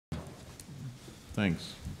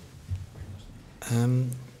Thanks.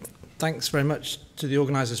 Thanks very much to the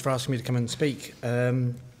organisers for asking me to come and speak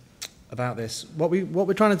about this. What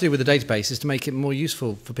we're trying to do with the database is to make it more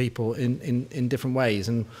useful for people in different ways.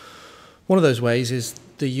 And one of those ways is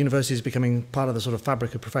the university is becoming part of the sort of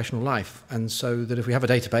fabric of professional life. And so that if we have a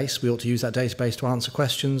database, we ought to use that database to answer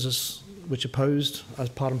questions which are posed as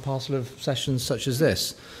part and parcel of sessions such as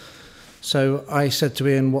this. So I said to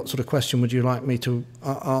Ian, what sort of question would you like me to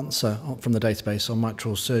answer from the database on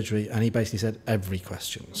mitral surgery? And he basically said every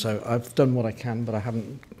question. So I've done what I can, but I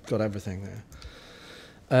haven't got everything there.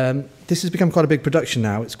 This has become quite a big production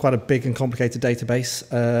now. It's quite a big and complicated database,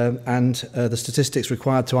 and the statistics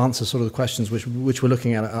required to answer sort of the questions which we're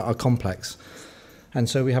looking at are complex. And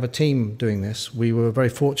so we have a team doing this. We were very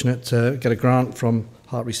fortunate to get a grant from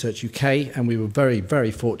Heart Research UK, and we were very,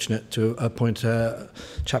 very fortunate to appoint a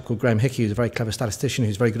chap called Graham Hickey, who's a very clever statistician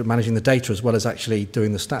who's very good at managing the data as well as actually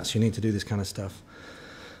doing the stats you need to do this kind of stuff.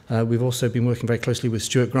 We've also been working very closely with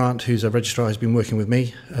Stuart Grant, who's a registrar who's been working with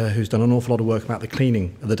me, who's done an awful lot of work about the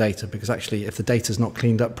cleaning of the data, because actually if the data's not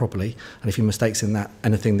cleaned up properly, and if you mistakes in that,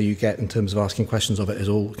 anything that you get in terms of asking questions of it is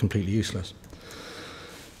all completely useless.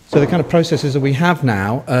 So the kind of processes that we have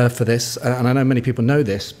now for this, and I know many people know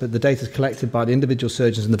this, but the data is collected by the individual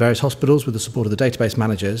surgeons in the various hospitals with the support of the database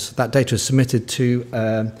managers. That data is submitted to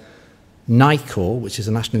NICOR, which is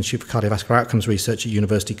the National Institute for Cardiovascular Outcomes Research at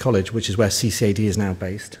University College, which is where CCAD is now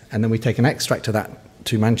based. And then we take an extract of that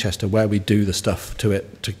to Manchester, where we do the stuff to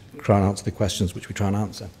it to try and answer the questions which we try and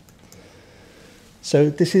answer.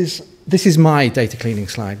 So this is my data cleaning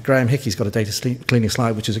slide. Graham Hickey's got a data cleaning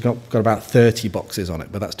slide which has got about 30 boxes on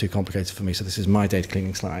it, but that's too complicated for me, so this is my data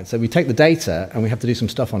cleaning slide. So we take the data and we have to do some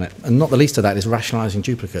stuff on it, and not the least of that is rationalising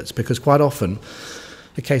duplicates, because quite often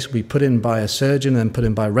a case will be put in by a surgeon and then put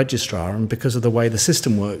in by a registrar, and because of the way the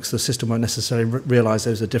system works, the system won't necessarily realise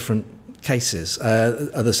those are different cases,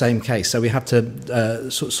 are the same case. So we have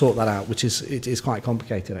to sort that out, which is quite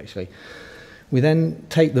complicated actually. We then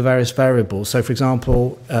take the various variables. So, for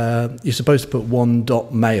example, you're supposed to put 1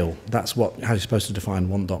 dot male. That's how you're supposed to define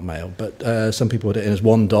 1 dot male. But some people put it in as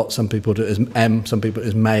 1 dot, some people put it as M, some people put it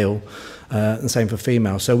as male, and same for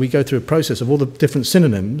female. So we go through a process of all the different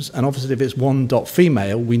synonyms, and obviously if it's 1 dot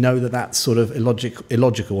female, we know that that's sort of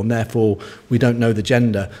illogical, and therefore we don't know the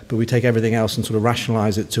gender, but we take everything else and sort of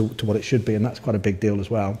rationalise it to what it should be, and that's quite a big deal as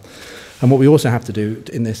well. And what we also have to do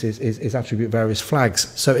in this is attribute various flags.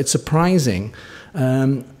 So it's surprising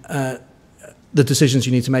the decisions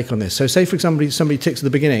you need to make on this. So say, for example, somebody ticks at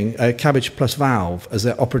the beginning, cabbage plus valve as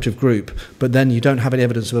their operative group, but then you don't have any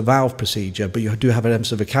evidence of a valve procedure, but you do have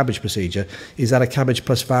evidence of a cabbage procedure. Is that a cabbage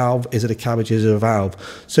plus valve? Is it a cabbage? Is it a valve?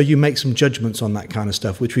 So you make some judgments on that kind of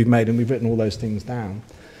stuff, which we've made, and we've written all those things down.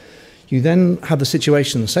 You then have the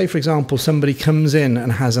situation, say for example, somebody comes in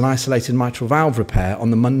and has an isolated mitral valve repair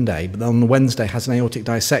on the Monday, but then on the Wednesday has an aortic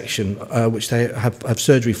dissection, which they have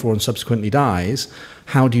surgery for and subsequently dies.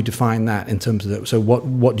 How do you define that in terms of so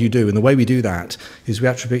what do you do? And the way we do that is we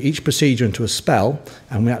attribute each procedure into a spell,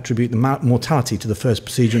 and we attribute the mortality to the first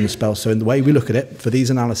procedure in the spell. So in the way we look at it, for these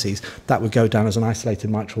analyses, that would go down as an isolated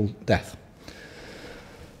mitral death.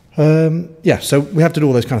 Yeah, so we have to do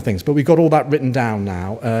all those kind of things, but we've got all that written down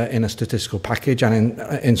now in a statistical package and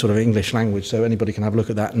in sort of English language, so anybody can have a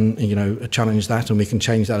look at that and challenge that, and we can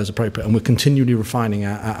change that as appropriate. And we're continually refining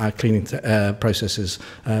our cleaning processes,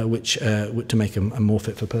 to make them more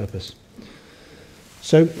fit for purpose.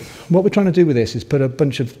 So what we're trying to do with this is put a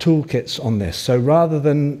bunch of toolkits on this. So rather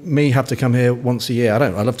than me have to come here once a year,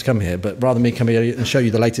 I love to come here, but rather than me come here and show you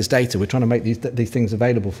the latest data, we're trying to make these things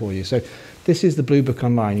available for you. So this is the Blue Book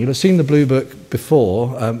online. You'll have seen the Blue Book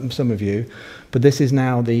before, some of you, but this is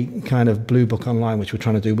now the kind of Blue Book online which we're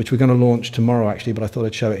trying to do, which we're going to launch tomorrow actually, but I thought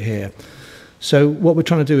I'd show it here. So what we're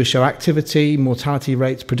trying to do is show activity, mortality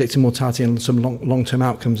rates, predicting mortality, and some long-term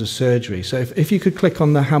outcomes of surgery. So if you could click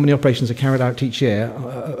on the how many operations are carried out each year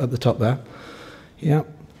at the top there. Yeah.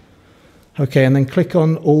 Okay, and then click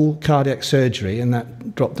on all cardiac surgery in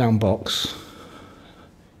that drop-down box.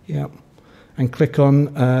 Yeah. And click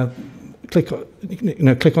on click on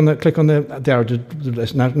the arrow to the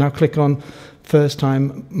list. Now click on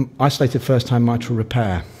isolated first-time mitral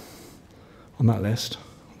repair on that list.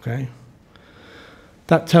 Okay.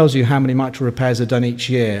 That tells you how many mitral repairs are done each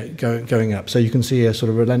year going up. So you can see a sort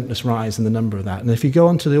of relentless rise in the number of that. And if you go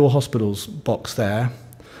onto the All Hospitals box there,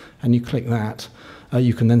 and you click that,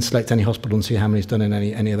 you can then select any hospital and see how many is done in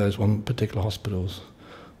any of those one particular hospitals.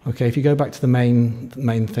 Okay, if you go back to the main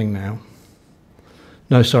thing now.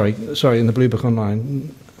 No, sorry, in the Blue Book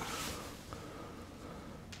online.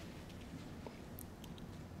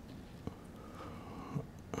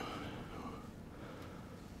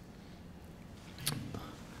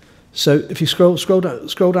 So if you scroll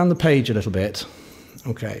down the page a little bit,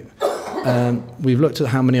 okay, we've looked at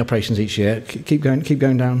how many operations each year. Keep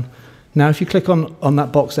going down. Now, if you click on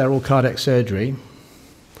that box there, all cardiac surgery,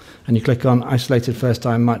 and you click on isolated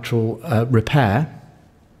first-time mitral repair,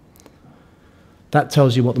 that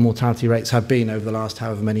tells you what the mortality rates have been over the last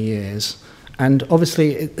however many years. And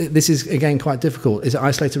obviously, this is, again, quite difficult. Is it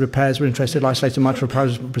isolated repairs we're interested in, isolated mitral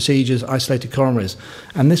procedures, isolated coronaries?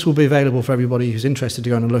 And this will be available for everybody who's interested to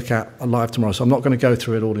go and look at live tomorrow. So I'm not going to go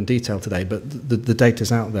through it all in detail today, but the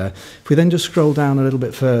data's out there. If we then just scroll down a little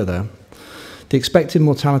bit further, the expected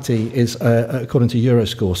mortality is according to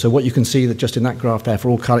Euroscore. So what you can see that just in that graph there, for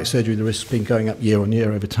all cardiac surgery, the risk has been going up year on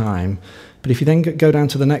year over time. But if you then go down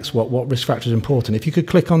to the next what risk factor is important, if you could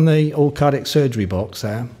click on the all cardiac surgery box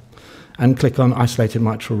there, and click on isolated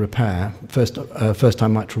mitral repair,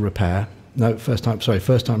 first-time mitral repair. No, first-time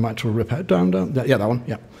mitral repair. Down. Yeah, that one,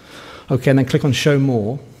 yeah. Okay, and then click on show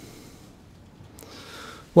more.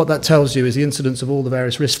 What that tells you is the incidence of all the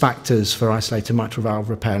various risk factors for isolated mitral valve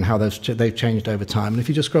repair and how they've changed over time. And if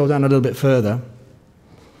you just scroll down a little bit further,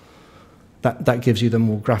 that gives you them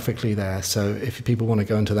more graphically there. So if people want to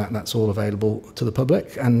go into that, that's all available to the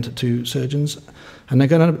public and to surgeons. And then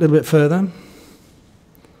going a little bit further,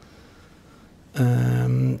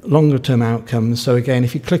 longer term outcomes. So again,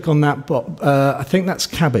 if you click on that, I think that's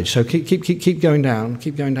cabbage. So keep going down.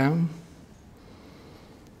 Keep going down.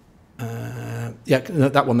 Yeah,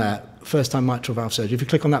 that one there. First time mitral valve surgery. If you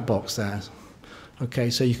click on that box there, okay.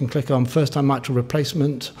 So you can click on first time mitral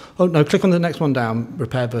replacement. Oh no, click on the next one down.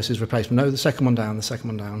 Repair versus replacement. No, the second one down. The second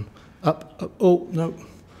one down. Up. Oh no.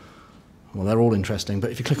 Well, they're all interesting.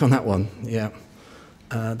 But if you click on that one, yeah.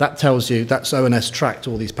 That tells you, that's ONS tracked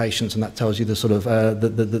all these patients, and that tells you the sort of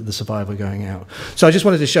the survivor going out. So I just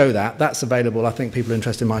wanted to show that. That's available. I think people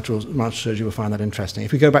interested in mitral surgery will find that interesting.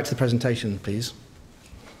 If we go back to the presentation, please.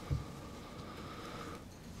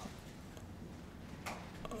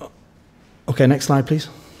 Okay, next slide, please.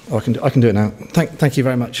 Oh, I can do it now. Thank you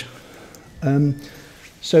very much.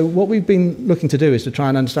 So what we've been looking to do is to try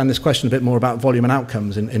and understand this question a bit more about volume and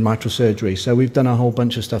outcomes in mitral surgery. So we've done a whole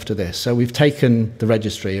bunch of stuff to this. So we've taken the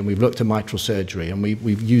registry and we've looked at mitral surgery, and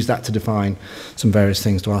we've used that to define some various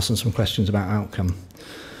things, to ask them some questions about outcome.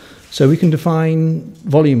 So we can define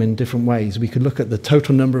volume in different ways. We could look at the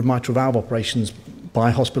total number of mitral valve operations by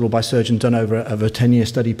hospital, by surgeon, done over a 10-year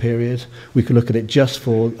study period. We could look at it just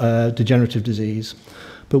for degenerative disease.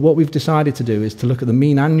 But what we've decided to do is to look at the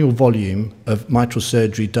mean annual volume of mitral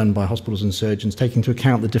surgery done by hospitals and surgeons, taking into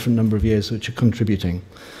account the different number of years which are contributing.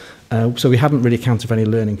 So we haven't really accounted for any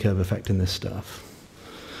learning curve effect in this stuff.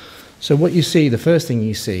 So what you see, the first thing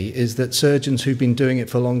you see, is that surgeons who've been doing it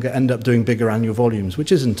for longer end up doing bigger annual volumes,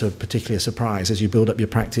 which isn't particularly a surprise. As you build up your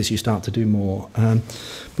practice, you start to do more.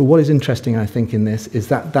 But what is interesting, I think, in this is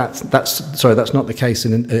that's not the case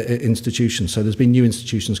in institutions. So there's been new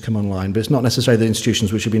institutions come online, but it's not necessarily the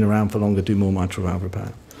institutions which have been around for longer do more mitral valve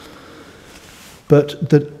repair. But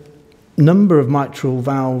the number of mitral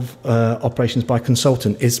valve operations by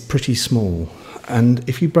consultant is pretty small. And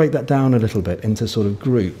if you break that down a little bit into sort of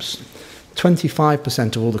groups,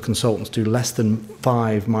 25% of all the consultants do less than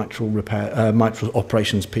 5 mitral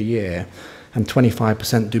operations per year, and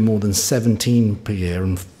 25% do more than 17 per year,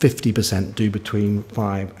 and 50% do between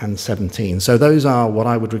 5 and 17. So those are what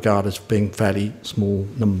I would regard as being fairly small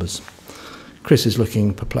numbers. Chris is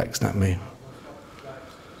looking perplexed at me.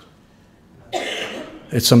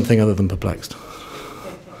 It's something other than perplexed.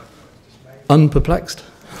 Unperplexed?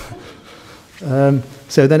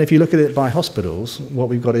 So then if you look at it by hospitals, what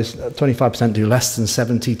we've got is 25% do less than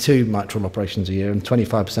 72 mitral operations a year, and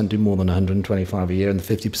 25% do more than 125 a year, and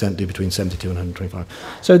the 50% do between 72 and 125.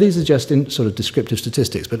 So these are just sort of descriptive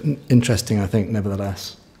statistics, but interesting, I think,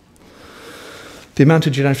 nevertheless. The amount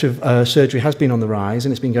of degenerative surgery has been on the rise,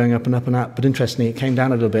 and it's been going up and up and up, but interestingly, it came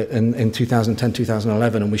down a little bit in 2010,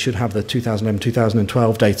 2011, and we should have the 2011,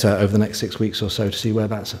 2012 data over the next 6 weeks or so to see where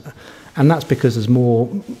that's at. And that's because there's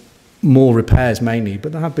more repairs mainly,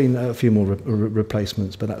 but there have been a few more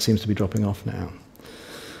replacements, but that seems to be dropping off now.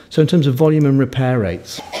 So in terms of volume and repair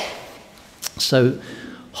rates, so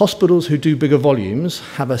hospitals who do bigger volumes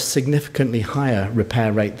have a significantly higher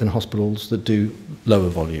repair rate than hospitals that do lower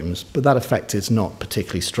volumes, but that effect is not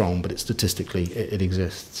particularly strong, but statistically it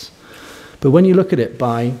exists. But when you look at it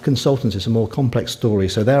by consultants, it's a more complex story.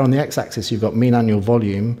 So there on the x-axis you've got mean annual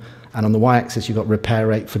volume, and on the y-axis you've got repair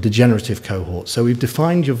rate for degenerative cohorts. So we've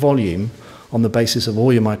defined your volume on the basis of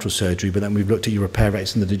all your mitral surgery, but then we've looked at your repair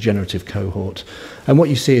rates in the degenerative cohort. And what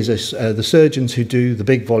you see is the surgeons who do the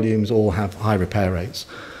big volumes all have high repair rates.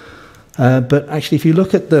 But actually, if you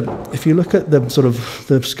look at the sort of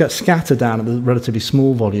the scatter down at the relatively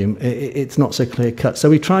small volume, it's not so clear cut. So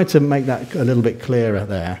we tried to make that a little bit clearer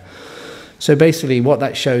there. So basically, what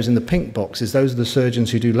that shows in the pink box is those are the surgeons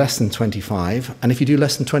who do less than 25. And if you do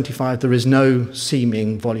less than 25, there is no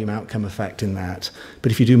seeming volume outcome effect in that.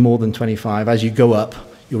 But if you do more than 25, as you go up,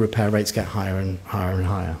 your repair rates get higher and higher and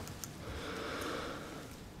higher.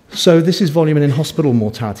 So this is volume and in-hospital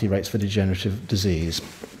mortality rates for degenerative disease.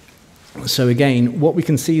 So again, what we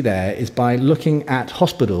can see there is by looking at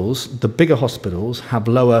hospitals, the bigger hospitals have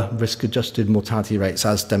lower risk-adjusted mortality rates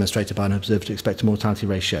as demonstrated by an observed expected mortality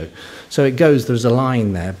ratio. So it goes, there's a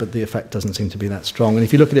line there, but the effect doesn't seem to be that strong. And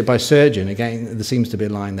if you look at it by surgeon, again, there seems to be a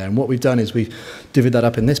line there. And what we've done is we've divvied that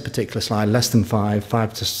up in this particular slide, less than 5,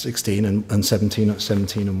 5 to 16, and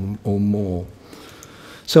 17 or more.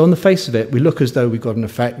 So on the face of it, we look as though we've got an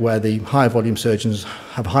effect where the higher volume surgeons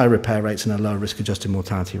have higher repair rates and a lower risk-adjusted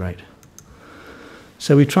mortality rate.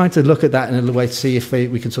 So we tried to look at that in a little way to see if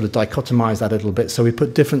we could sort of dichotomize that a little bit. So we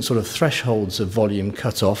put different sort of thresholds of volume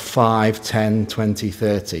cut off, 5, 10, 20,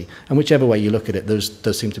 30. And whichever way you look at it, there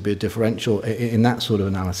does seem to be a differential in that sort of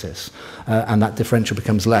analysis. And that differential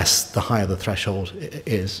becomes less the higher the threshold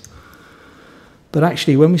is. But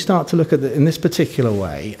actually, when we start to look at it in this particular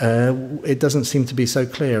way, it doesn't seem to be so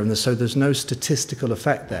clear, and so there's no statistical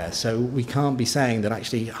effect there. So we can't be saying that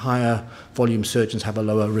actually higher volume surgeons have a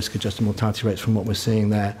lower risk-adjusted mortality rates from what we're seeing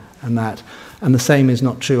there and that. And the same is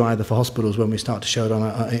not true either for hospitals when we start to show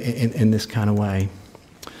it in this kind of way.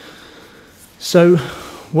 So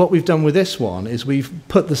what we've done with this one is we've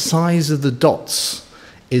put the size of the dots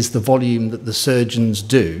is the volume that the surgeons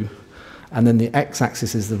do, and then the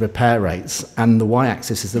x-axis is the repair rates, and the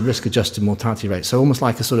y-axis is the risk-adjusted mortality rate. So almost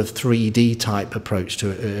like a sort of 3D type approach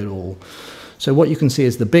to it all. So what you can see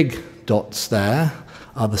is the big dots there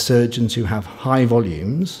are the surgeons who have high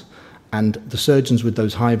volumes, and the surgeons with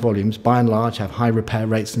those high volumes, by and large, have high repair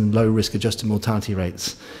rates and low risk-adjusted mortality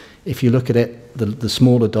rates. If you look at it, the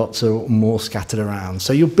smaller dots are more scattered around.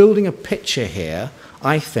 So you're building a picture here,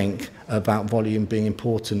 I think, about volume being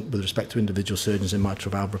important with respect to individual surgeons in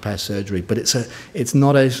mitral valve repair surgery, but it's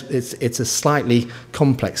a slightly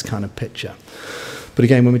complex kind of picture. But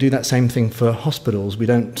again, when we do that same thing for hospitals, we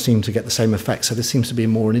don't seem to get the same effect. So this seems to be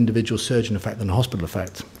more an individual surgeon effect than a hospital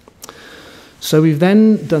effect. So we've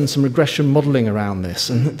then done some regression modelling around this,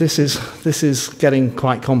 and this is getting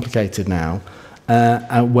quite complicated now,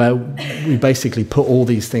 where we basically put all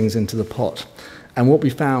these things into the pot. And what we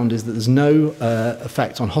found is that there's no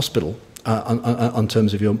effect on hospital on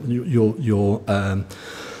terms of your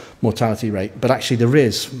mortality rate, but actually there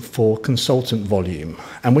is for consultant volume.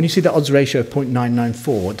 And when you see the odds ratio of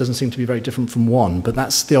 0.994, it doesn't seem to be very different from 1, but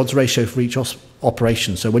that's the odds ratio for each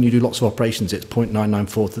operation. So when you do lots of operations, it's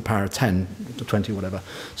 0.994 to the power of 10, to 20, whatever.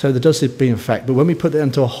 So there does be an effect. But when we put it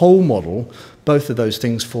into a whole model, both of those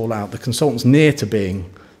things fall out. The consultant's near to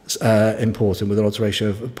being important with an odds ratio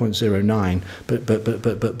of 0.09,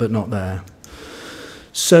 but not there.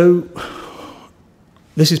 So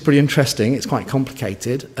this is pretty interesting. It's quite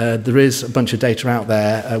complicated. There is a bunch of data out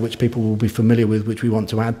there which people will be familiar with, which we want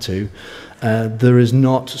to add to. There is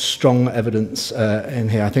not strong evidence in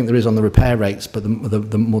here. I think there is on the repair rates, but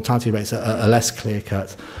the mortality rates are less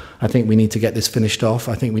clear-cut. I think we need to get this finished off.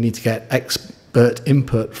 I think we need to get expert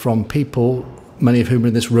input from people, many of whom are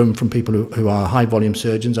in this room, from people who are high-volume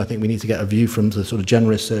surgeons. I think we need to get a view from the sort of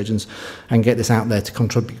generalist surgeons and get this out there to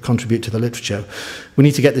contribute to the literature. We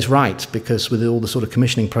need to get this right, because with all the sort of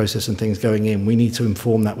commissioning process and things going in, we need to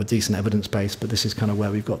inform that with decent evidence base, but this is kind of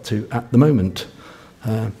where we've got to at the moment.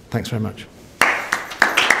 Thanks very much.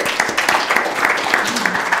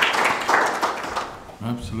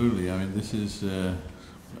 Absolutely. I mean, this is...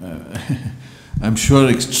 I'm sure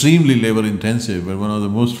extremely labor intensive, but one of the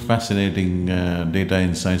most fascinating data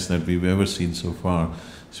insights that we've ever seen so far,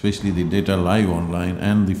 especially the data live online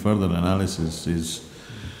and the further analysis is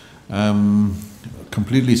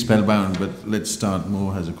completely spellbound. But let's start. Mo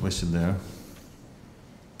has a question there.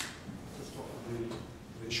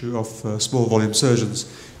 The issue of small volume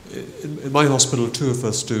surgeons. In my hospital, 2 of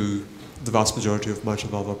us do the vast majority of mitral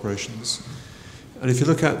valve operations. And if you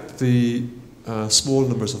look at the small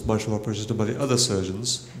numbers of mitral operations done by the other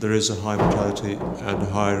surgeons, there is a high mortality and a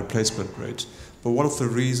high replacement rate. But one of the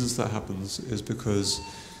reasons that happens is because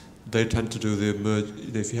they tend to do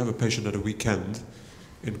the if you have a patient at a weekend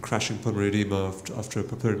in crashing pulmonary edema after a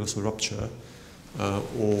papillary muscle rupture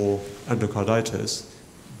or endocarditis,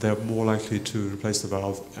 they're more likely to replace the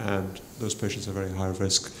valve, and those patients are very high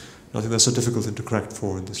risk. And I think that's a difficult thing to correct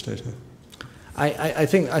for in this data. I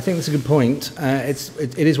think that's a good point.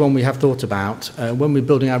 It is one we have thought about. When we're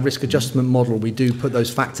building our risk adjustment model, we do put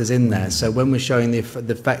those factors in there. So when we're showing the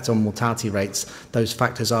effect on mortality rates, those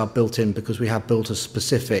factors are built in because we have built a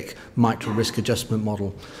specific mitral risk adjustment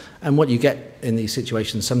model. And what you get in these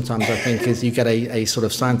situations sometimes, I think, is you get a sort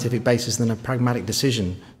of scientific basis and then a pragmatic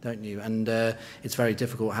decision, don't you? And it's very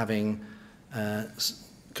difficult having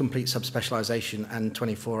complete subspecialization and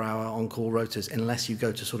 24-hour on-call rotas unless you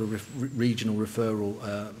go to sort of regional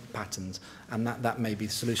referral patterns, and that may be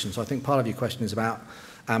the solution. So I think part of your question is about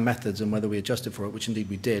our methods and whether we adjusted for it, which indeed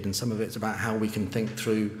we did, and some of it's about how we can think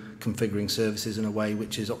through configuring services in a way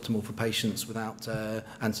which is optimal for patients without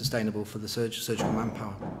and sustainable for the surgical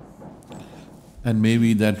manpower. And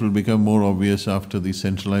maybe that will become more obvious after the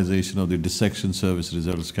centralization of the dissection service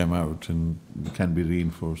results come out and can be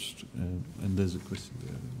reinforced. And there's a question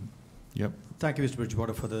there. Yep. Thank you, Mr.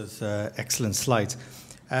 Bridgewater, for those excellent slides.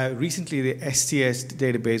 Recently, the STS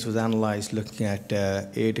database was analyzed looking at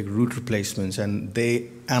aortic root replacements, and they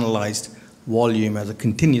analyzed volume as a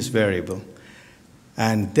continuous variable.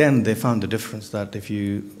 And then they found the difference that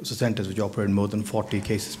so centers which operate more than 40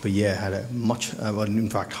 cases per year had a much, well, in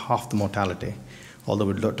fact, half the mortality, although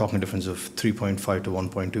we're talking a difference of 3.5 to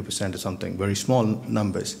 1.2% or something, very small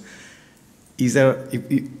numbers. Is there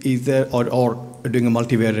or doing a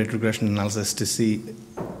multivariate regression analysis to see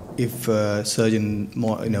if surgeon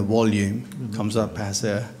volume comes up as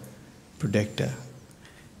a predictor?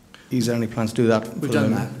 Is there any plans to do that? We've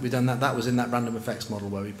done that. We've done that. That was in that random effects model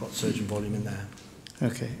where we put surgeon volume in there.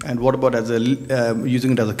 Okay. And what about as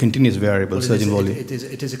using it as a continuous variable, well, surgeon volume? It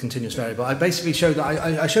is a continuous variable. I basically showed that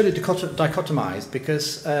I showed it dichotomized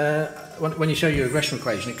because when you show your regression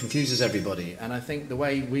equation, it confuses everybody. And I think the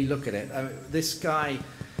way we look at it, this guy,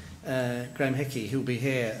 Graham Hickey, who'll be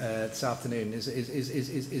here this afternoon,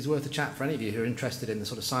 is worth a chat for any of you who are interested in the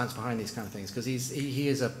sort of science behind these kind of things, because he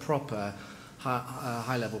is a proper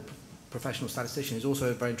high-level professional statistician who's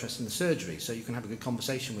also very interested in the surgery, so you can have a good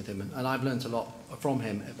conversation with him, and I've learned a lot from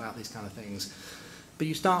him about these kind of things. But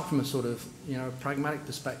you start from a sort of, a pragmatic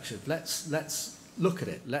perspective. Let's look at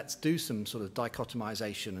it. Let's do some sort of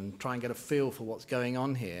dichotomization and try and get a feel for what's going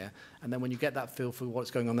on here. And then when you get that feel for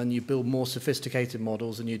what's going on, then you build more sophisticated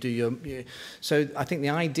models and you do your... So I think the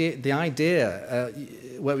idea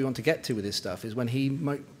where we want to get to with this stuff is when he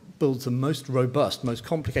builds the most robust, most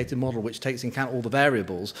complicated model which takes into account all the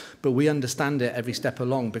variables, but we understand it every step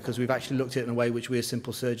along because we've actually looked at it in a way which we as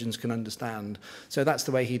simple surgeons can understand. So that's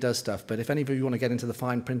the way he does stuff. But if any of you want to get into the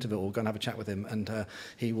fine print of it, we'll go and have a chat with him, and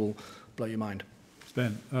he will blow your mind.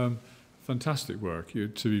 Ben, fantastic work. You're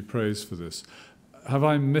to be praised for this. Have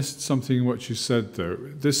I missed something in what you said, though?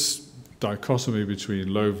 This dichotomy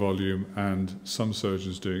between low volume and some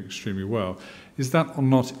surgeons doing extremely well, is that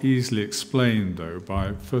not easily explained, though,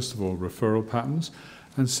 by, first of all, referral patterns,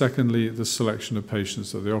 and secondly, the selection of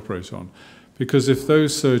patients that they operate on? Because if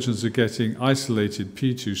those surgeons are getting isolated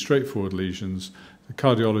P2 straightforward lesions, the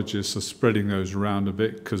cardiologists are spreading those around a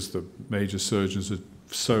bit because the major surgeons are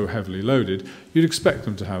so heavily loaded, you'd expect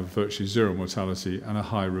them to have virtually zero mortality and a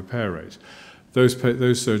high repair rate.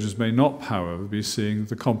 Those surgeons may not, however, be seeing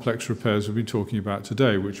the complex repairs we've been talking about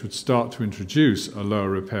today, which would start to introduce a lower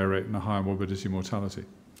repair rate and a higher morbidity mortality.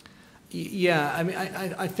 Yeah, I mean,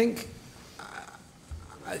 I think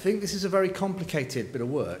this is a very complicated bit of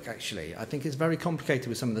work, actually. I think it's very complicated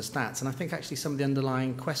with some of the stats, and I think actually some of the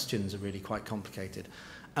underlying questions are really quite complicated.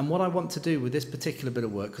 And what I want to do with this particular bit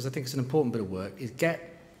of work, because I think it's an important bit of work, is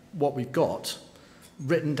get what we've got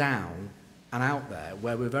written down and out there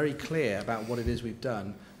where we're very clear about what it is we've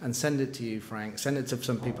done, and send it to you, Frank, send it to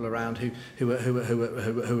some people around who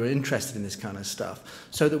are interested in this kind of stuff,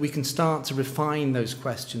 so that we can start to refine those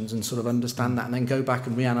questions and sort of understand that, and then go back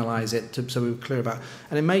and reanalyze it so we're clear about.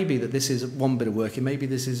 And it may be that this is one bit of work, it may be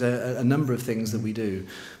this is a number of things that we do,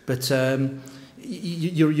 but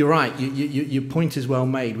you're right. Your point is well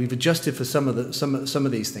made. We've adjusted for some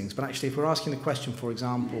of these things, but actually, if we're asking the question, for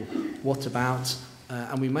example, what about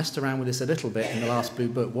and we messed around with this a little bit in the last Blue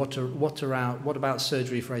Book. What about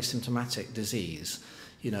surgery for asymptomatic disease?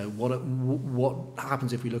 What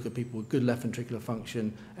happens if we look at people with good left ventricular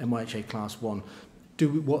function, NYHA class 1?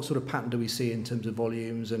 What sort of pattern do we see in terms of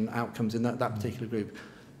volumes and outcomes in that particular group?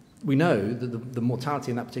 We know that the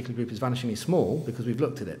mortality in that particular group is vanishingly small because we've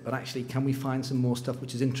looked at it, but actually can we find some more stuff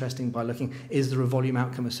which is interesting by looking, is there a volume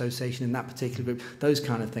outcome association in that particular group, those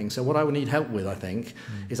kind of things. So what I would need help with, I think,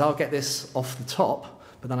 is I'll get this off the top,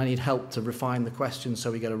 but then I need help to refine the questions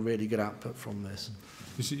so we get a really good output from this.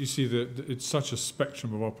 You see that it's such a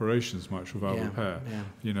spectrum of operations, mitral valve repair.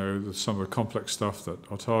 Yeah. Some of the complex stuff that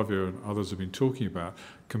Ottavio and others have been talking about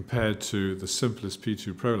compared to the simplest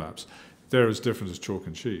P2 prolapse. they're as different as chalk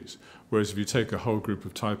and cheese. Whereas if you take a whole group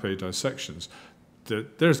of type A dissections,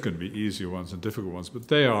 there's going to be easier ones and difficult ones, but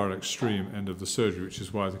they are extreme end of the surgery, which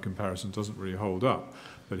is why the comparison doesn't really hold up.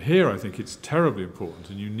 But here I think it's terribly important,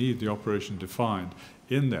 and you need the operation defined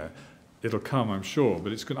in there. It'll come, I'm sure,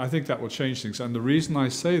 but I think that will change things. And the reason I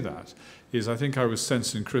say that is I think I was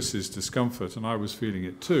sensing Chris's discomfort, and I was feeling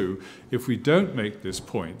it too, if we don't make this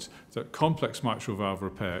point that complex mitral valve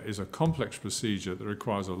repair is a complex procedure that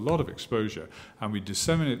requires a lot of exposure, and we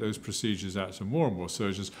disseminate those procedures out to more and more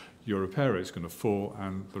surgeons, your repair rate is going to fall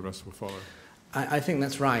and the rest will follow. I think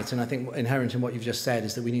that's right, and I think inherent in what you've just said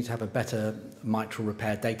is that we need to have a better mitral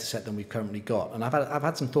repair data set than we've currently got. And I've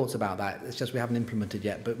had some thoughts about that. It's just we haven't implemented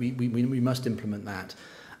yet, but we must implement that.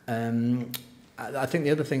 I think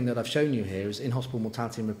the other thing that I've shown you here is in-hospital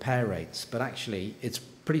mortality and repair rates, but actually it's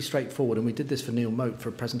pretty straightforward, and we did this for Neil Moat for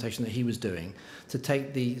a presentation that he was doing, to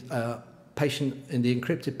take the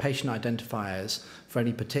encrypted patient identifiers for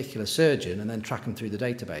any particular surgeon and then track them through the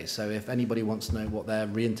database. So if anybody wants to know what their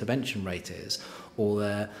reintervention rate is or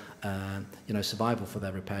their survival for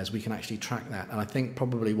their repairs, we can actually track that. And I think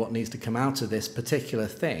probably what needs to come out of this particular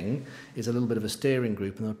thing is a little bit of a steering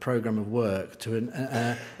group and a program of work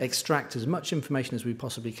to extract as much information as we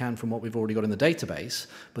possibly can from what we've already got in the database,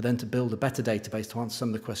 but then to build a better database to answer some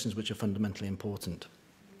of the questions which are fundamentally important.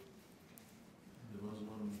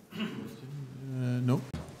 No.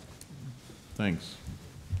 Thanks.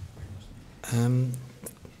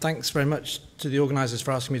 Thanks very much to the organisers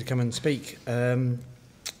for asking me to come and speak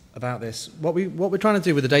about this. What we're trying to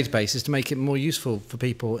do with the database is to make it more useful for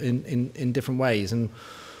people in different ways. And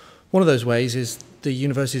one of those ways is the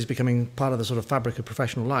university is becoming part of the sort of fabric of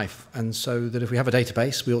professional life. And so that if we have a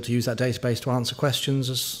database, we ought to use that database to answer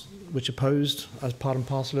questions which are posed as part and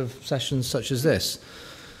parcel of sessions such as this.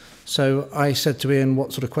 So I said to Ian,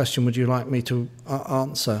 what sort of question would you like me to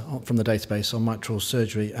answer from the database on mitral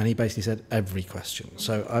surgery? And he basically said every question.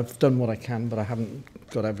 So I've done what I can, but I haven't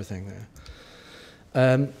got everything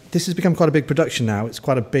there. This has become quite a big production now. It's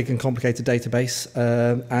quite a big and complicated database,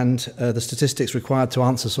 and the statistics required to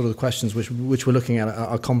answer sort of the questions which we're looking at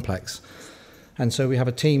are complex. And so we have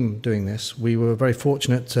a team doing this. We were very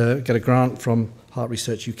fortunate to get a grant from Heart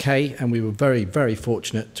Research UK, and we were very, very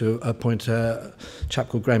fortunate to appoint a chap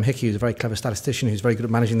called Graham Hickey, who's a very clever statistician who's very good at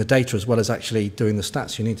managing the data as well as actually doing the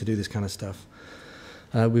stats you need to do this kind of stuff.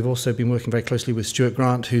 We've also been working very closely with Stuart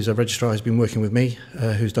Grant, who's a registrar who's been working with me,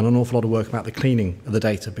 who's done an awful lot of work about the cleaning of the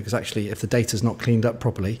data, because actually if the data's not cleaned up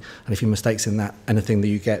properly, and if you have mistakes in that, anything that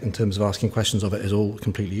you get in terms of asking questions of it is all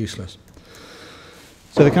completely useless.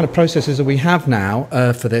 So the kind of processes that we have now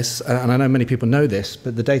for this, and I know many people know this,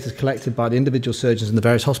 but the data is collected by the individual surgeons in the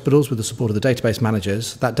various hospitals with the support of the database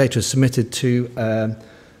managers. That data is submitted to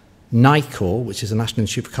NICOR, which is the National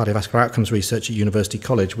Institute for Cardiovascular Outcomes Research at University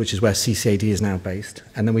College, which is where CCAD is now based.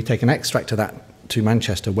 And then we take an extract of that to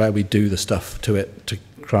Manchester, where we do the stuff to it to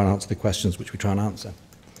try and answer the questions which we try and answer.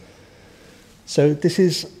 So this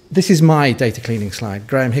is my data cleaning slide.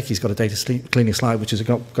 Graham Hickey's got a data cleaning slide which has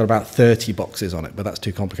got about 30 boxes on it, but that's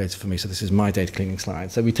too complicated for me, so this is my data cleaning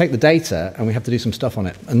slide. So we take the data and we have to do some stuff on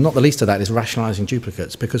it, and not the least of that is rationalising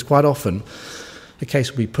duplicates, because quite often a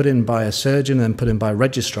case will be put in by a surgeon and then put in by a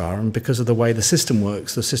registrar, and because of the way the system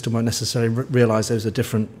works, the system won't necessarily realise those are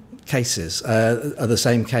different cases, are the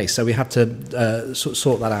same case. So we have to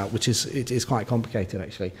sort that out, which is quite complicated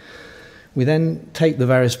actually. We then take the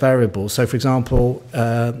various variables. So, for example,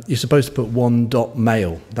 you're supposed to put 1 dot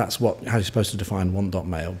male. That's how you're supposed to define 1 dot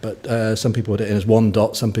male. But some people do it as 1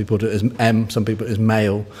 dot, some people do it as M, some people do it as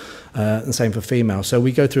male, and same for female. So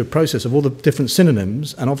we go through a process of all the different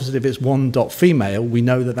synonyms, and obviously if it's 1 dot female, we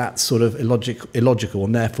know that that's sort of illogical,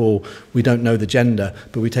 and therefore we don't know the gender,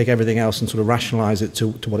 but we take everything else and sort of rationalise it to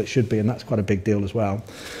what it should be, and that's quite a big deal as well.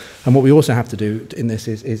 And what we also have to do in this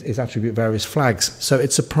is attribute various flags. So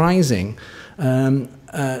it's surprising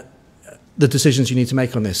the decisions you need to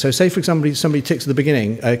make on this. So say, for example, somebody ticks at the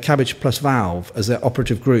beginning, cabbage plus valve as their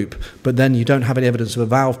operative group, but then you don't have any evidence of a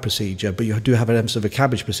valve procedure, but you do have evidence of a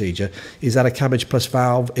cabbage procedure. Is that a cabbage plus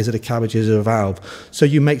valve? Is it a cabbage? Is it a valve? So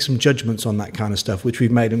you make some judgments on that kind of stuff, which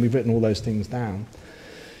we've made, and we've written all those things down.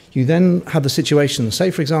 You then have the situation,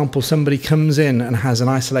 say for example, somebody comes in and has an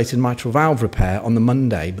isolated mitral valve repair on the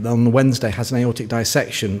Monday, but then on the Wednesday has an aortic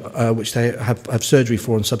dissection, which they have surgery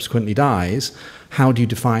for and subsequently dies. How do you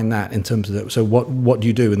define that in terms of that? So what do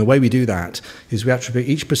you do? And the way we do that is we attribute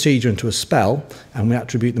each procedure into a spell, and we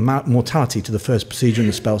attribute the mortality to the first procedure in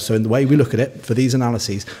the spell. So in the way we look at it, for these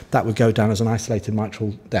analyses, that would go down as an isolated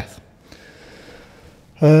mitral death.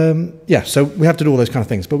 Yeah, so we have to do all those kind of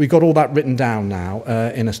things, but we've got all that written down now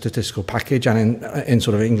in a statistical package and in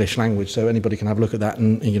sort of English language, so anybody can have a look at that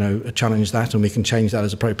and challenge that, and we can change that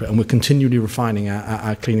as appropriate. And we're continually refining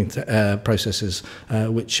our cleaning processes,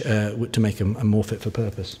 to make them more fit for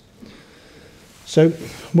purpose. So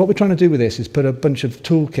what we're trying to do with this is put a bunch of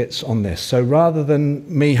toolkits on this. So rather than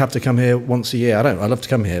me have to come here once a year, I love to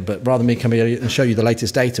come here, but rather than me come here and show you the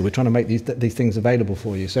latest data, we're trying to make these things available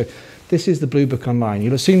for you. So this is the Blue Book Online.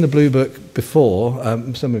 You'll have seen the Blue Book before,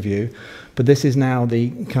 some of you, but this is now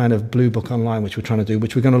the kind of Blue Book Online which we're trying to do,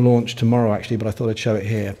 which we're going to launch tomorrow actually, but I thought I'd show it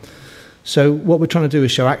here. So what we're trying to do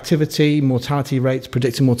is show activity, mortality rates,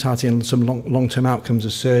 predicted mortality, and some long-term outcomes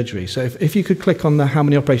of surgery. So if you could click on the how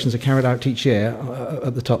many operations are carried out each year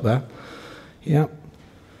at the top there. Yeah.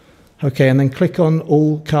 Okay, and then click on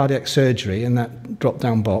all cardiac surgery in that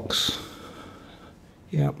drop-down box.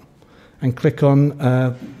 Yeah. And click on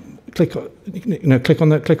click on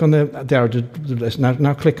the arrow to the list.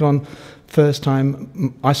 Now click on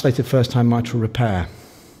isolated first-time mitral repair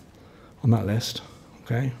on that list.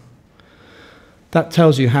 Okay. That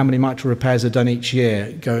tells you how many mitral repairs are done each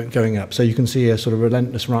year going up. So you can see a sort of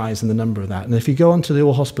relentless rise in the number of that. And if you go onto the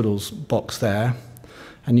All Hospitals box there,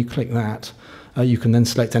 and you click that, you can then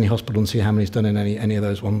select any hospital and see how many is done in any of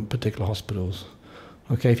those one particular hospitals.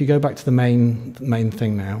 Okay, if you go back to the main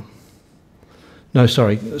thing now. No,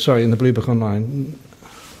 sorry, in the Blue Book Online.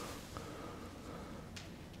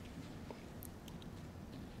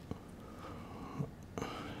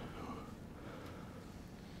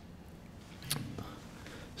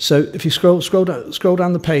 So if you scroll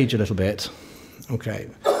down the page a little bit, okay,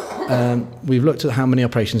 we've looked at how many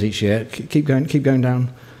operations each year. Keep going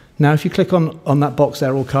down. Now if you click on that box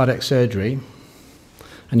there, all cardiac surgery,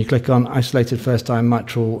 and you click on isolated first-time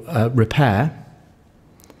mitral repair,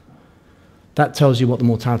 that tells you what the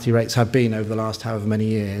mortality rates have been over the last however many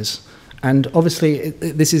years. And obviously,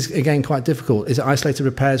 this is, again, quite difficult. Is it isolated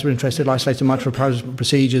repairs we're interested in, isolated mitral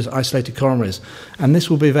procedures, isolated coronaries? And this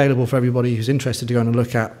will be available for everybody who's interested to go and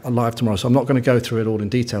look at live tomorrow. So I'm not going to go through it all in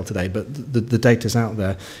detail today, but the data's out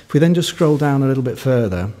there. If we then just scroll down a little bit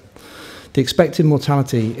further, the expected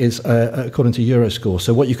mortality is according to Euroscore.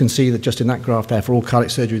 So what you can see that just in that graph there, for all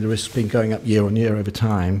cardiac surgery, the risk's been going up year on year over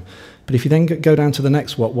time. But if you then go down to the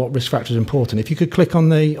next what risk factor is important, if you could click on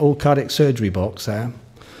the all cardiac surgery box there,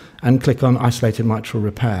 and click on isolated mitral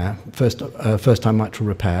repair, first-time mitral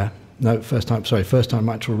repair. No, first-time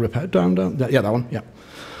mitral repair. Down. Yeah, that one. Yeah.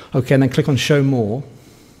 Okay, and then click on Show More.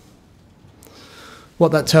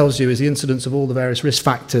 What that tells you is the incidence of all the various risk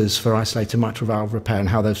factors for isolated mitral valve repair and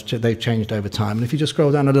how they've changed over time. And if you just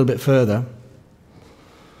scroll down a little bit further,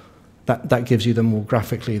 that gives you them more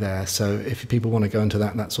graphically there. So if people want to go into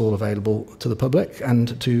that, that's all available to the public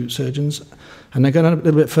and to surgeons. And then going a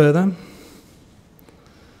little bit further.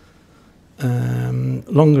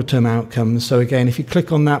 Longer term outcomes. So again, if you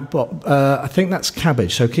click on that, I think that's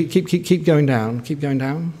cabbage. So keep going down. Keep going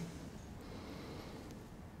down.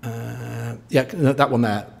 Yeah, that one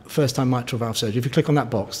there. First time mitral valve surgery. If you click on that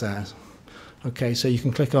box there, okay. So you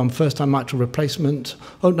can click on first time mitral replacement.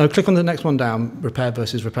 Oh no, click on the next one down. Repair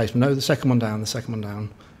versus replacement. No, the second one down. The second one down.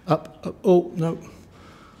 Up. Oh no.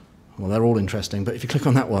 Well, they're all interesting. But if you click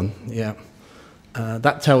on that one, yeah.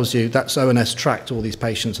 That tells you, that's ONS tracked all these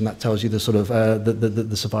patients, and that tells you the sort of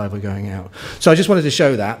the survivor going out. So I just wanted to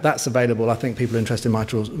show that. That's available. I think people interested in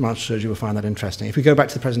mitral surgery will find that interesting. If we go back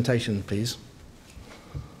to the presentation, please.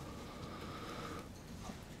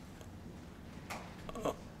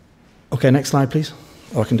 Okay, next slide, please.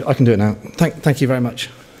 Oh, I can do it now. Thank you very much.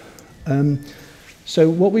 So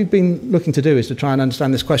what we've been looking to do is to try and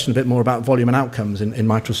understand this question a bit more about volume and outcomes in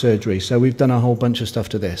mitral surgery. So we've done a whole bunch of stuff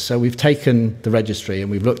to this. So we've taken the registry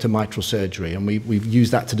and we've looked at mitral surgery, and we've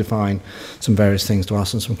used that to define some various things, to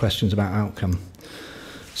ask them some questions about outcome.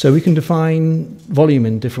 So we can define volume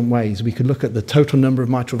in different ways. We could look at the total number of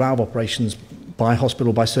mitral valve operations by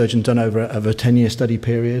hospital, by surgeon, done over a 10-year study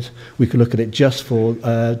period. We could look at it just for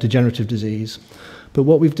degenerative disease. But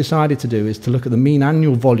what we've decided to do is to look at the mean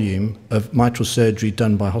annual volume of mitral surgery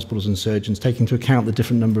done by hospitals and surgeons, taking into account the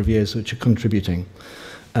different number of years which are contributing.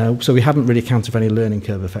 So we haven't really accounted for any learning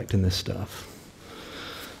curve effect in this stuff.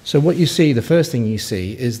 So what you see, the first thing you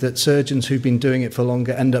see, is that surgeons who've been doing it for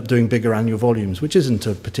longer end up doing bigger annual volumes, which isn't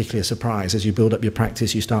a particular surprise. As you build up your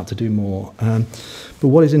practice, you start to do more. But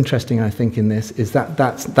what is interesting, I think, in this is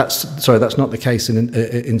that's not the case in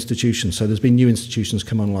institutions. So there's been new institutions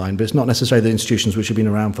come online, but it's not necessarily the institutions which have been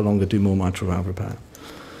around for longer do more mitral valve repair.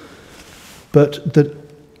 But the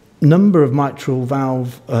number of mitral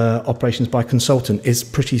valve operations by consultant is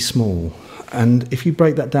pretty small. And if you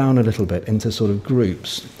break that down a little bit into sort of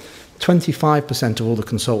groups, 25% of all the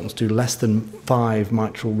consultants do less than 5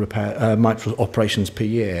 mitral operations per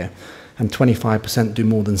year, and 25% do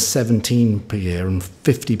more than 17 per year, and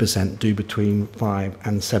 50% do between 5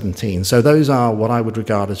 and 17. So those are what I would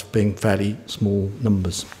regard as being fairly small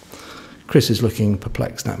numbers. Chris is looking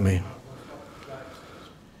perplexed at me.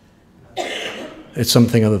 It's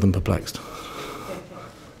something other than perplexed.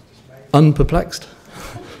 Unperplexed?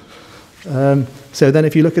 So then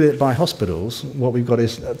if you look at it by hospitals, what we've got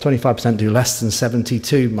is 25% do less than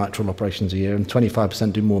 72 mitral operations a year, and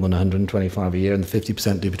 25% do more than 125 a year, and the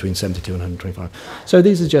 50% do between 72 and 125. So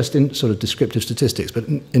these are just sort of descriptive statistics, but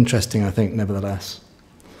interesting, I think, nevertheless.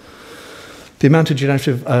 The amount of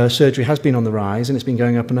degenerative surgery has been on the rise, and it's been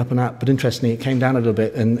going up and up and up, but interestingly, it came down a little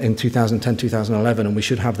bit in 2010, 2011, and we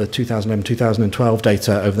should have the 2011, 2012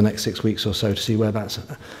 data over the next 6 weeks or so to see where that's...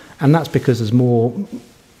 And that's because there's more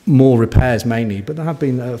repairs mainly, but there have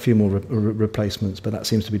been a few more replacements, but that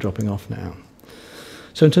seems to be dropping off now.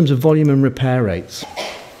 So in terms of volume and repair rates,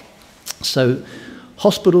 so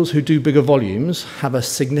hospitals who do bigger volumes have a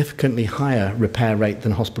significantly higher repair rate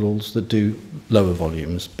than hospitals that do lower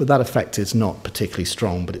volumes, but that effect is not particularly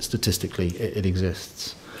strong, but statistically it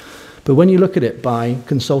exists. But when you look at it by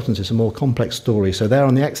consultants, it's a more complex story. So there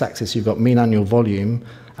on the x-axis you've got mean annual volume,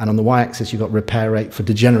 and on the y-axis you've got repair rate for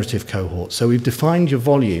degenerative cohorts. So we've defined your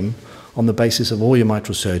volume on the basis of all your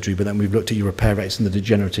mitral surgery, but then we've looked at your repair rates in the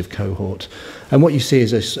degenerative cohort. And what you see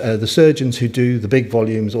is the surgeons who do the big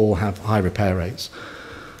volumes all have high repair rates.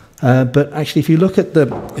 But actually, if you look at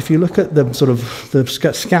the sort of the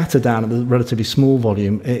scatter down at the relatively small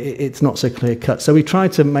volume, it's not so clear cut. So we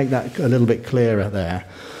tried to make that a little bit clearer there.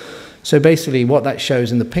 So basically what that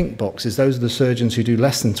shows in the pink box is those are the surgeons who do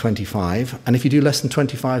less than 25, and if you do less than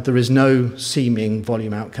 25 there is no seeming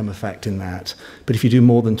volume outcome effect in that. But if you do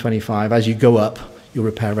more than 25, as you go up, your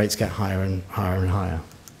repair rates get higher and higher and higher.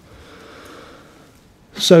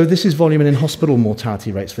 So this is volume and in-hospital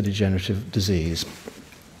mortality rates for degenerative disease.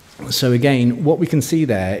 So again, what we can see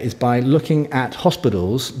there is by looking at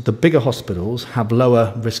hospitals, the bigger hospitals have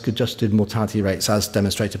lower risk-adjusted mortality rates as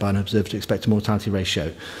demonstrated by an observed expected mortality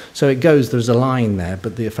ratio. So it goes, there's a line there,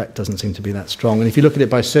 but the effect doesn't seem to be that strong. And if you look at it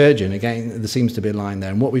by surgeon, again, there seems to be a line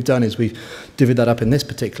there. And what we've done is we've divvied that up in this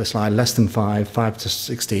particular slide, less than 5, 5 to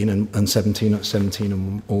 16, and 17 at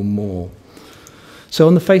 17 or more. So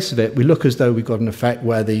on the face of it, we look as though we've got an effect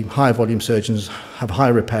where the higher volume surgeons have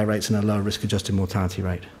higher repair rates and a lower risk-adjusted mortality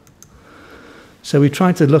rate. So we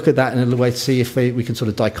tried to look at that in a little way to see if we can sort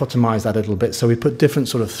of dichotomize that a little bit. So we put different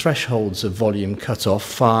sort of thresholds of volume cut off,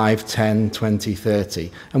 5, 10, 20,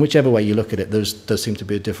 30. And whichever way you look at it, there does seem to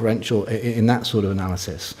be a differential in that sort of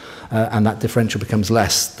analysis. And that differential becomes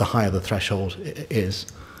less the higher the threshold is.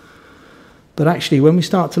 But actually, when we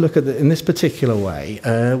start to look at it in this particular way,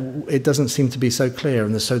 it doesn't seem to be so clear,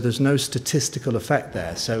 and so there's no statistical effect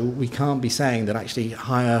there. So we can't be saying that actually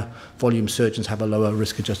higher volume surgeons have a lower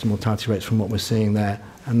risk-adjusted mortality rates from what we're seeing there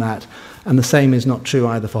and that. And the same is not true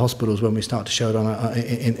either for hospitals when we start to show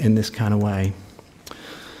it in this kind of way.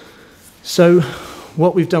 So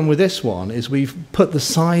what we've done with this one is we've put the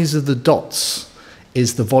size of the dots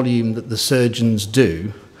is the volume that the surgeons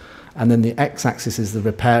do, and then the x-axis is the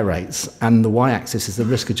repair rates, and the y-axis is the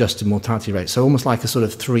risk-adjusted mortality rate. So almost like a sort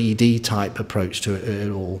of 3D type approach to it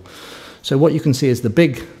all. So what you can see is the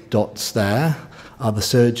big dots there are the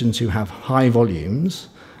surgeons who have high volumes,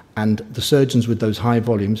 and the surgeons with those high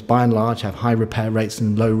volumes, by and large, have high repair rates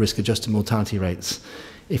and low risk-adjusted mortality rates.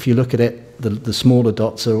 If you look at it, the smaller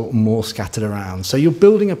dots are more scattered around. So you're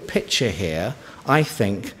building a picture here, I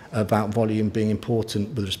think, about volume being important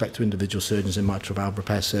with respect to individual surgeons in mitral valve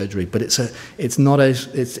repair surgery, but it's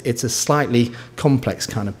a slightly complex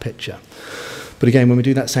kind of picture. But again, when we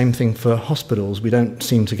do that same thing for hospitals, we don't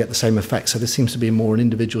seem to get the same effect. So this seems to be more an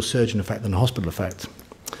individual surgeon effect than a hospital effect.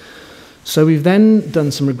 So we've then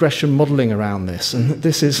done some regression modelling around this, and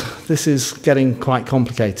this is getting quite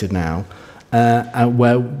complicated now,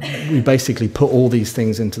 where we basically put all these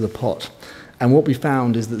things into the pot. And what we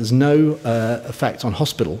found is that there's no effect on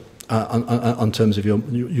hospital on terms of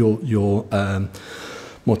your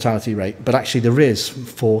mortality rate, but actually there is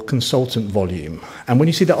for consultant volume. And when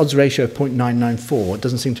you see the odds ratio of 0.994, it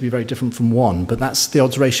doesn't seem to be very different from 1, but that's the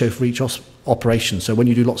odds ratio for each operation. So when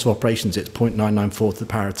you do lots of operations, it's 0.994 to the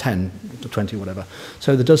power of 10, to 20, whatever.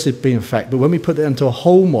 So there does seem to be an effect. But when we put it into a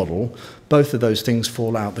whole model, both of those things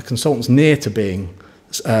fall out. The consultant's near to being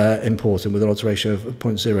important with an odds ratio of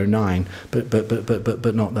 0.09,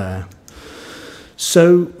 but not there.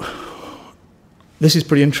 So This is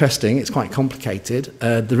pretty interesting. It's quite complicated.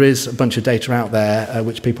 There is a bunch of data out there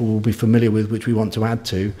which people will be familiar with, which we want to add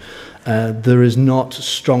to. There is not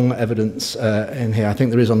strong evidence in here. I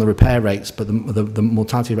think there is on the repair rates, but the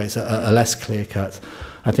mortality rates are less clear-cut.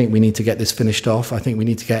 I think we need to get this finished off. I think we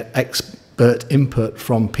need to get expert input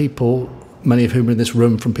from people, many of whom are in this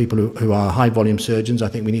room, from people who are high-volume surgeons. I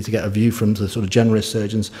think we need to get a view from the sort of generalist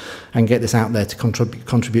surgeons and get this out there to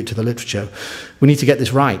contribute to the literature. We need to get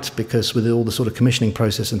this right, because with all the sort of commissioning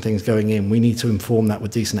process and things going in, we need to inform that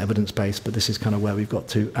with decent evidence base, but this is kind of where we've got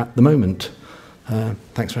to at the moment.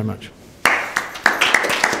 Thanks very much.